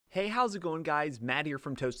Hey, how's it going, guys? Matt here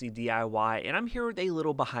from Toasty DIY, and I'm here with a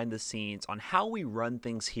little behind the scenes on how we run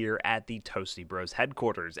things here at the Toastybros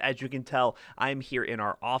headquarters. As you can tell, I'm here in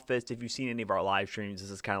our office. If you've seen any of our live streams,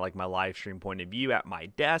 this is kind of like my live stream point of view at my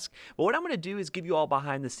desk. But what I'm going to do is give you all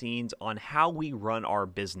behind the scenes on how we run our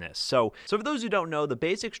business. So for those who don't know, the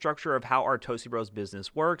basic structure of how our Toastybros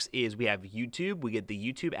business works is we have YouTube, we get the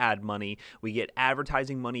YouTube ad money, we get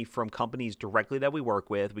advertising money from companies directly that we work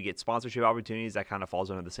with, we get sponsorship opportunities that kind of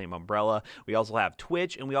falls under the same umbrella. We also have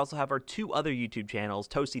Twitch, and we also have our two other YouTube channels,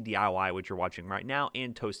 Toasty DIY, which you're watching right now,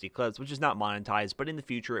 and Toasty Clips, which is not monetized, but in the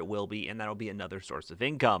future it will be, and that'll be another source of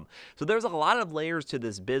income. So there's a lot of layers to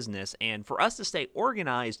this business, and for us to stay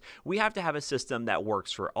organized, we have to have a system that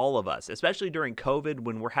works for all of us, especially during COVID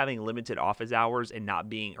when we're having limited office hours and not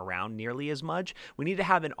being around nearly as much. We need to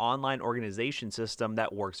have an online organization system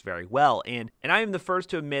that works very well, and I am the first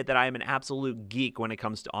to admit that I am an absolute geek when it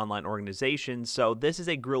comes to online organization, so this is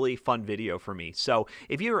a really fun video for me. So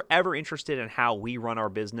if you're ever interested in how we run our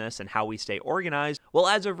business and how we stay organized, well,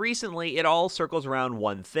 as of recently, it all circles around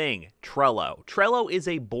one thing: Trello. Trello is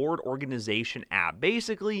a board organization app.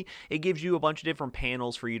 Basically, it gives you a bunch of different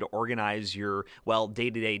panels for you to organize your, well,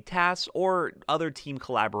 day-to-day tasks or other team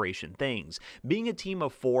collaboration things. Being a team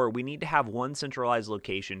of 4, we need to have one centralized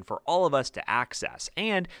location for all of us to access,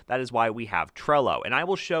 and that is why we have Trello. And I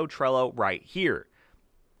will show Trello right here.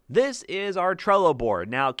 This is our Trello board.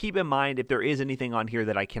 Now, keep in mind, if there is anything on here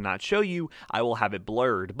that I cannot show you, I will have it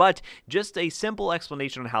blurred. But just a simple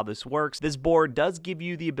explanation on how this works. This board does give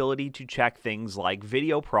you the ability to check things like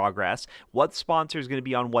video progress, what sponsor is going to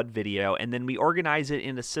be on what video, and then we organize it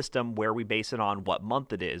in a system where we base it on what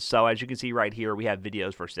month it is. So as you can see right here, we have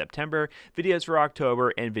videos for September, videos for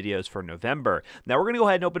October, and videos for November. Now, we're going to go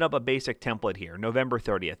ahead and open up a basic template here, November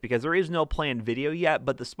 30th, because there is no planned video yet,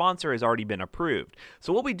 but the sponsor has already been approved.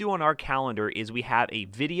 So what we do on our calendar is we have a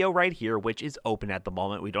video right here, which is open at the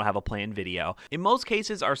moment. We don't have a planned video. In most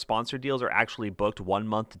cases, our sponsor deals are actually booked 1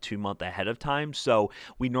 month to 2 months ahead of time. So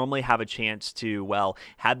we normally have a chance to, well,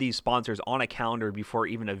 have these sponsors on a calendar before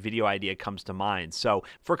even a video idea comes to mind. So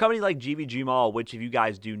for a company like GVG Mall, which if you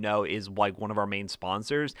guys do know is like one of our main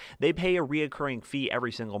sponsors, they pay a reoccurring fee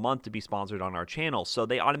every single month to be sponsored on our channel. So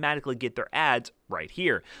they automatically get their ads right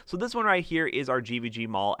here. So this one right here is our GVG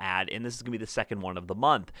Mall ad, and this is going to be the second one of the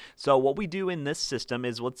month. So what we do in this system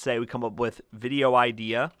is, let's say we come up with video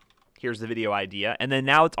idea. Here's the video idea, and then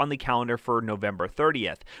now it's on the calendar for November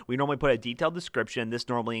 30th. We normally put a detailed description. This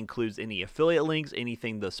normally includes any affiliate links,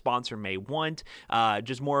 anything the sponsor may want,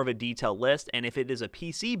 just more of a detailed list. And if it is a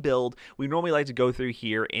PC build, we normally like to go through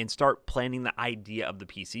here and start planning the idea of the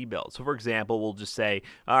PC build. So for example, we'll just say,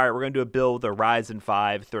 all right, we're going to do a build with a Ryzen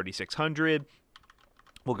 5 3600.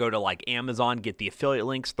 We'll go to like Amazon, get the affiliate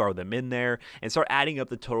links, throw them in there, and start adding up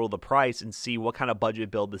the total of the price and see what kind of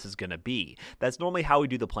budget build this is going to be. That's normally how we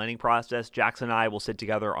do the planning process. Jackson and I will sit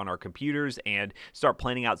together on our computers and start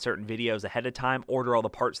planning out certain videos ahead of time, order all the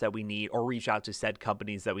parts that we need, or reach out to said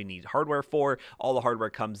companies that we need hardware for. All the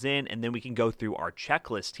hardware comes in, and then we can go through our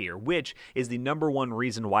checklist here, which is the #1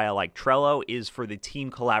 reason why I like Trello, is for the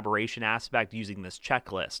team collaboration aspect using this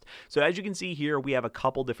checklist. So as you can see here, we have a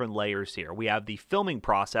couple different layers here. We have the filming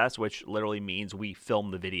process, which literally means we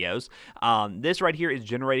film the videos. This right here is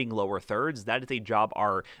generating lower thirds. That is a job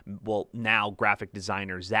our, well, now graphic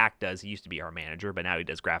designer Zach does. He used to be our manager, but now he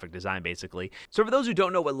does graphic design basically. So for those who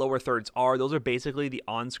don't know what lower thirds are, those are basically the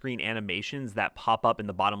on-screen animations that pop up in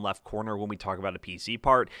the bottom left corner when we talk about a PC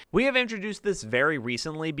part. We have introduced this very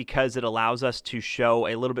recently because it allows us to show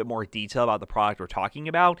a little bit more detail about the product we're talking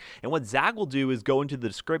about. And what Zach will do is go into the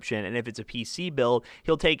description, and if it's a PC build,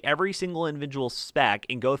 he'll take every single individual spec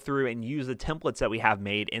and go through and use the templates that we have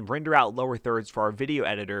made and render out lower thirds for our video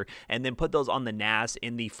editor, and then put those on the NAS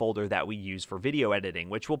in the folder that we use for video editing,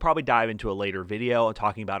 which we'll probably dive into a later video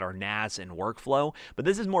talking about our NAS and workflow. But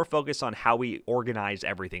this is more focused on how we organize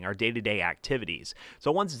everything, our day-to-day activities.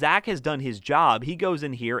 So once Zach has done his job, he goes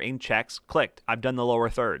in here and checks, clicked, I've done the lower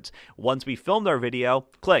thirds. Once we filmed our video,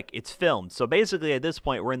 click, it's filmed. So basically at this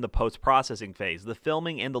point, we're in the post-processing phase. The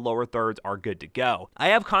filming and the lower thirds are good to go. I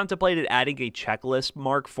have contemplated adding a checklist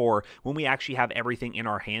mark for when we actually have everything in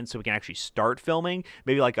our hands so we can actually start filming,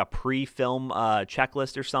 maybe like a pre-film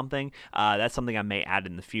checklist or something. That's something I may add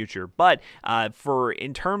in the future. But for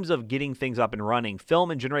in terms of getting things up and running, film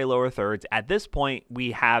and generate lower thirds, at this point,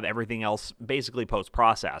 we have everything else basically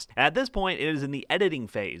post-processed. At this point, it is in the editing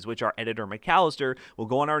phase, which our editor McAllister will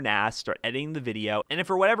go on our NAS, start editing the video. And if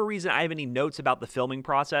for whatever reason I have any notes about the filming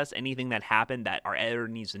process, anything that happened that our editor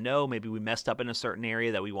needs to know, maybe we messed up in a certain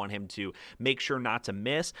area that we want him to make sure not not to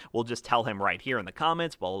miss, we'll just tell him right here in the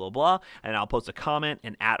comments, blah, blah, blah, and I'll post a comment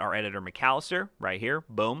and at our editor McAllister right here,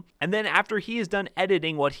 boom. And then after he is done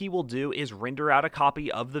editing, what he will do is render out a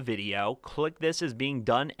copy of the video, click this as being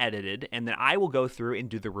done edited, and then I will go through and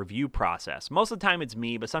do the review process. Most of the time it's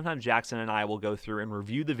me, but sometimes Jackson and I will go through and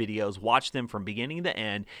review the videos, watch them from beginning to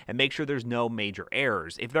end, and make sure there's no major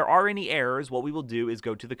errors. If there are any errors, what we will do is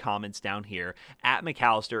go to the comments down here at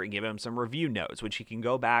McAllister and give him some review notes, which he can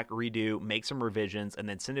go back, redo, make some revisions, and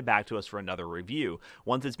then send it back to us for another review.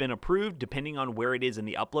 Once it's been approved, depending on where it is in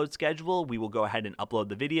the upload schedule, we will go ahead and upload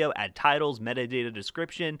the video, add titles, metadata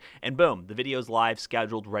description, and boom, the video is live,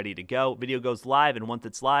 scheduled, ready to go. Video goes live, and once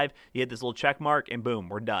it's live, you hit this little check mark, and boom,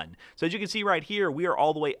 we're done. So as you can see right here, we are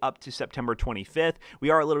all the way up to September 25th. We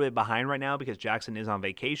are a little bit behind right now because Jackson is on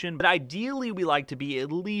vacation, but ideally we like to be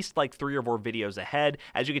at least like 3 or 4 videos ahead.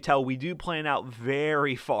 As you can tell, we do plan out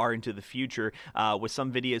very far into the future with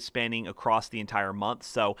some videos spanning across the entire month.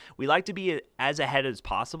 So we like to be as ahead as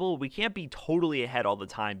possible. We can't be totally ahead all the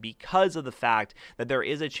time because of the fact that there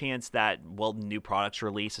is a chance that, well, new products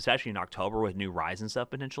release, especially in October with new Ryzen stuff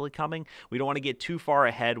potentially coming. We don't want to get too far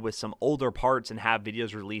ahead with some older parts and have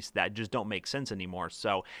videos released that just don't make sense anymore.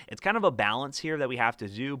 So it's kind of a balance here that we have to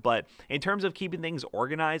do. But in terms of keeping things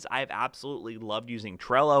organized, I've absolutely loved using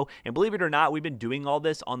Trello. And believe it or not, we've been doing all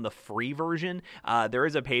this on the free version. There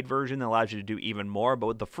is a paid version that allows you to do even more. But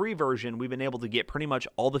with the free version, we've been able to get pretty much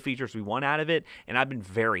all the features we want out of it. And I've been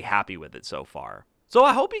very happy with it so far. So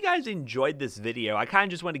I hope you guys enjoyed this video. I kind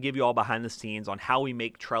of just want to give you all behind the scenes on how we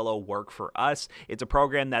make Trello work for us. It's a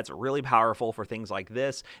program that's really powerful for things like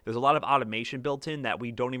this. There's a lot of automation built in that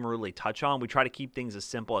we don't even really touch on. We try to keep things as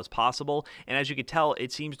simple as possible. And as you can tell,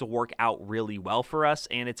 it seems to work out really well for us.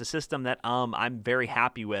 And it's a system that I'm very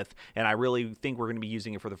happy with. And I really think we're going to be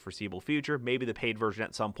using it for the foreseeable future. Maybe the paid version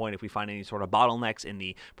at some point if we find any sort of bottlenecks in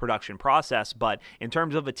the production process. But in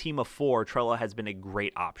terms of a team of 4, Trello has been a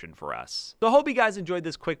great option for us. So I hope you guys enjoyed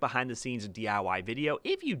this quick behind the scenes DIY video.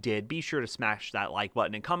 If you did, be sure to smash that like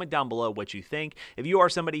button and comment down below what you think. If you are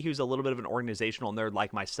somebody who's a little bit of an organizational nerd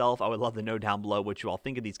like myself, I would love to know down below what you all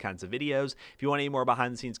think of these kinds of videos. If you want any more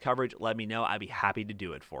behind the scenes coverage, let me know. I'd be happy to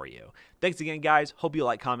do it for you. Thanks again, guys. Hope you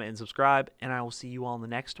like, comment, and subscribe, and I will see you all in the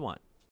next one.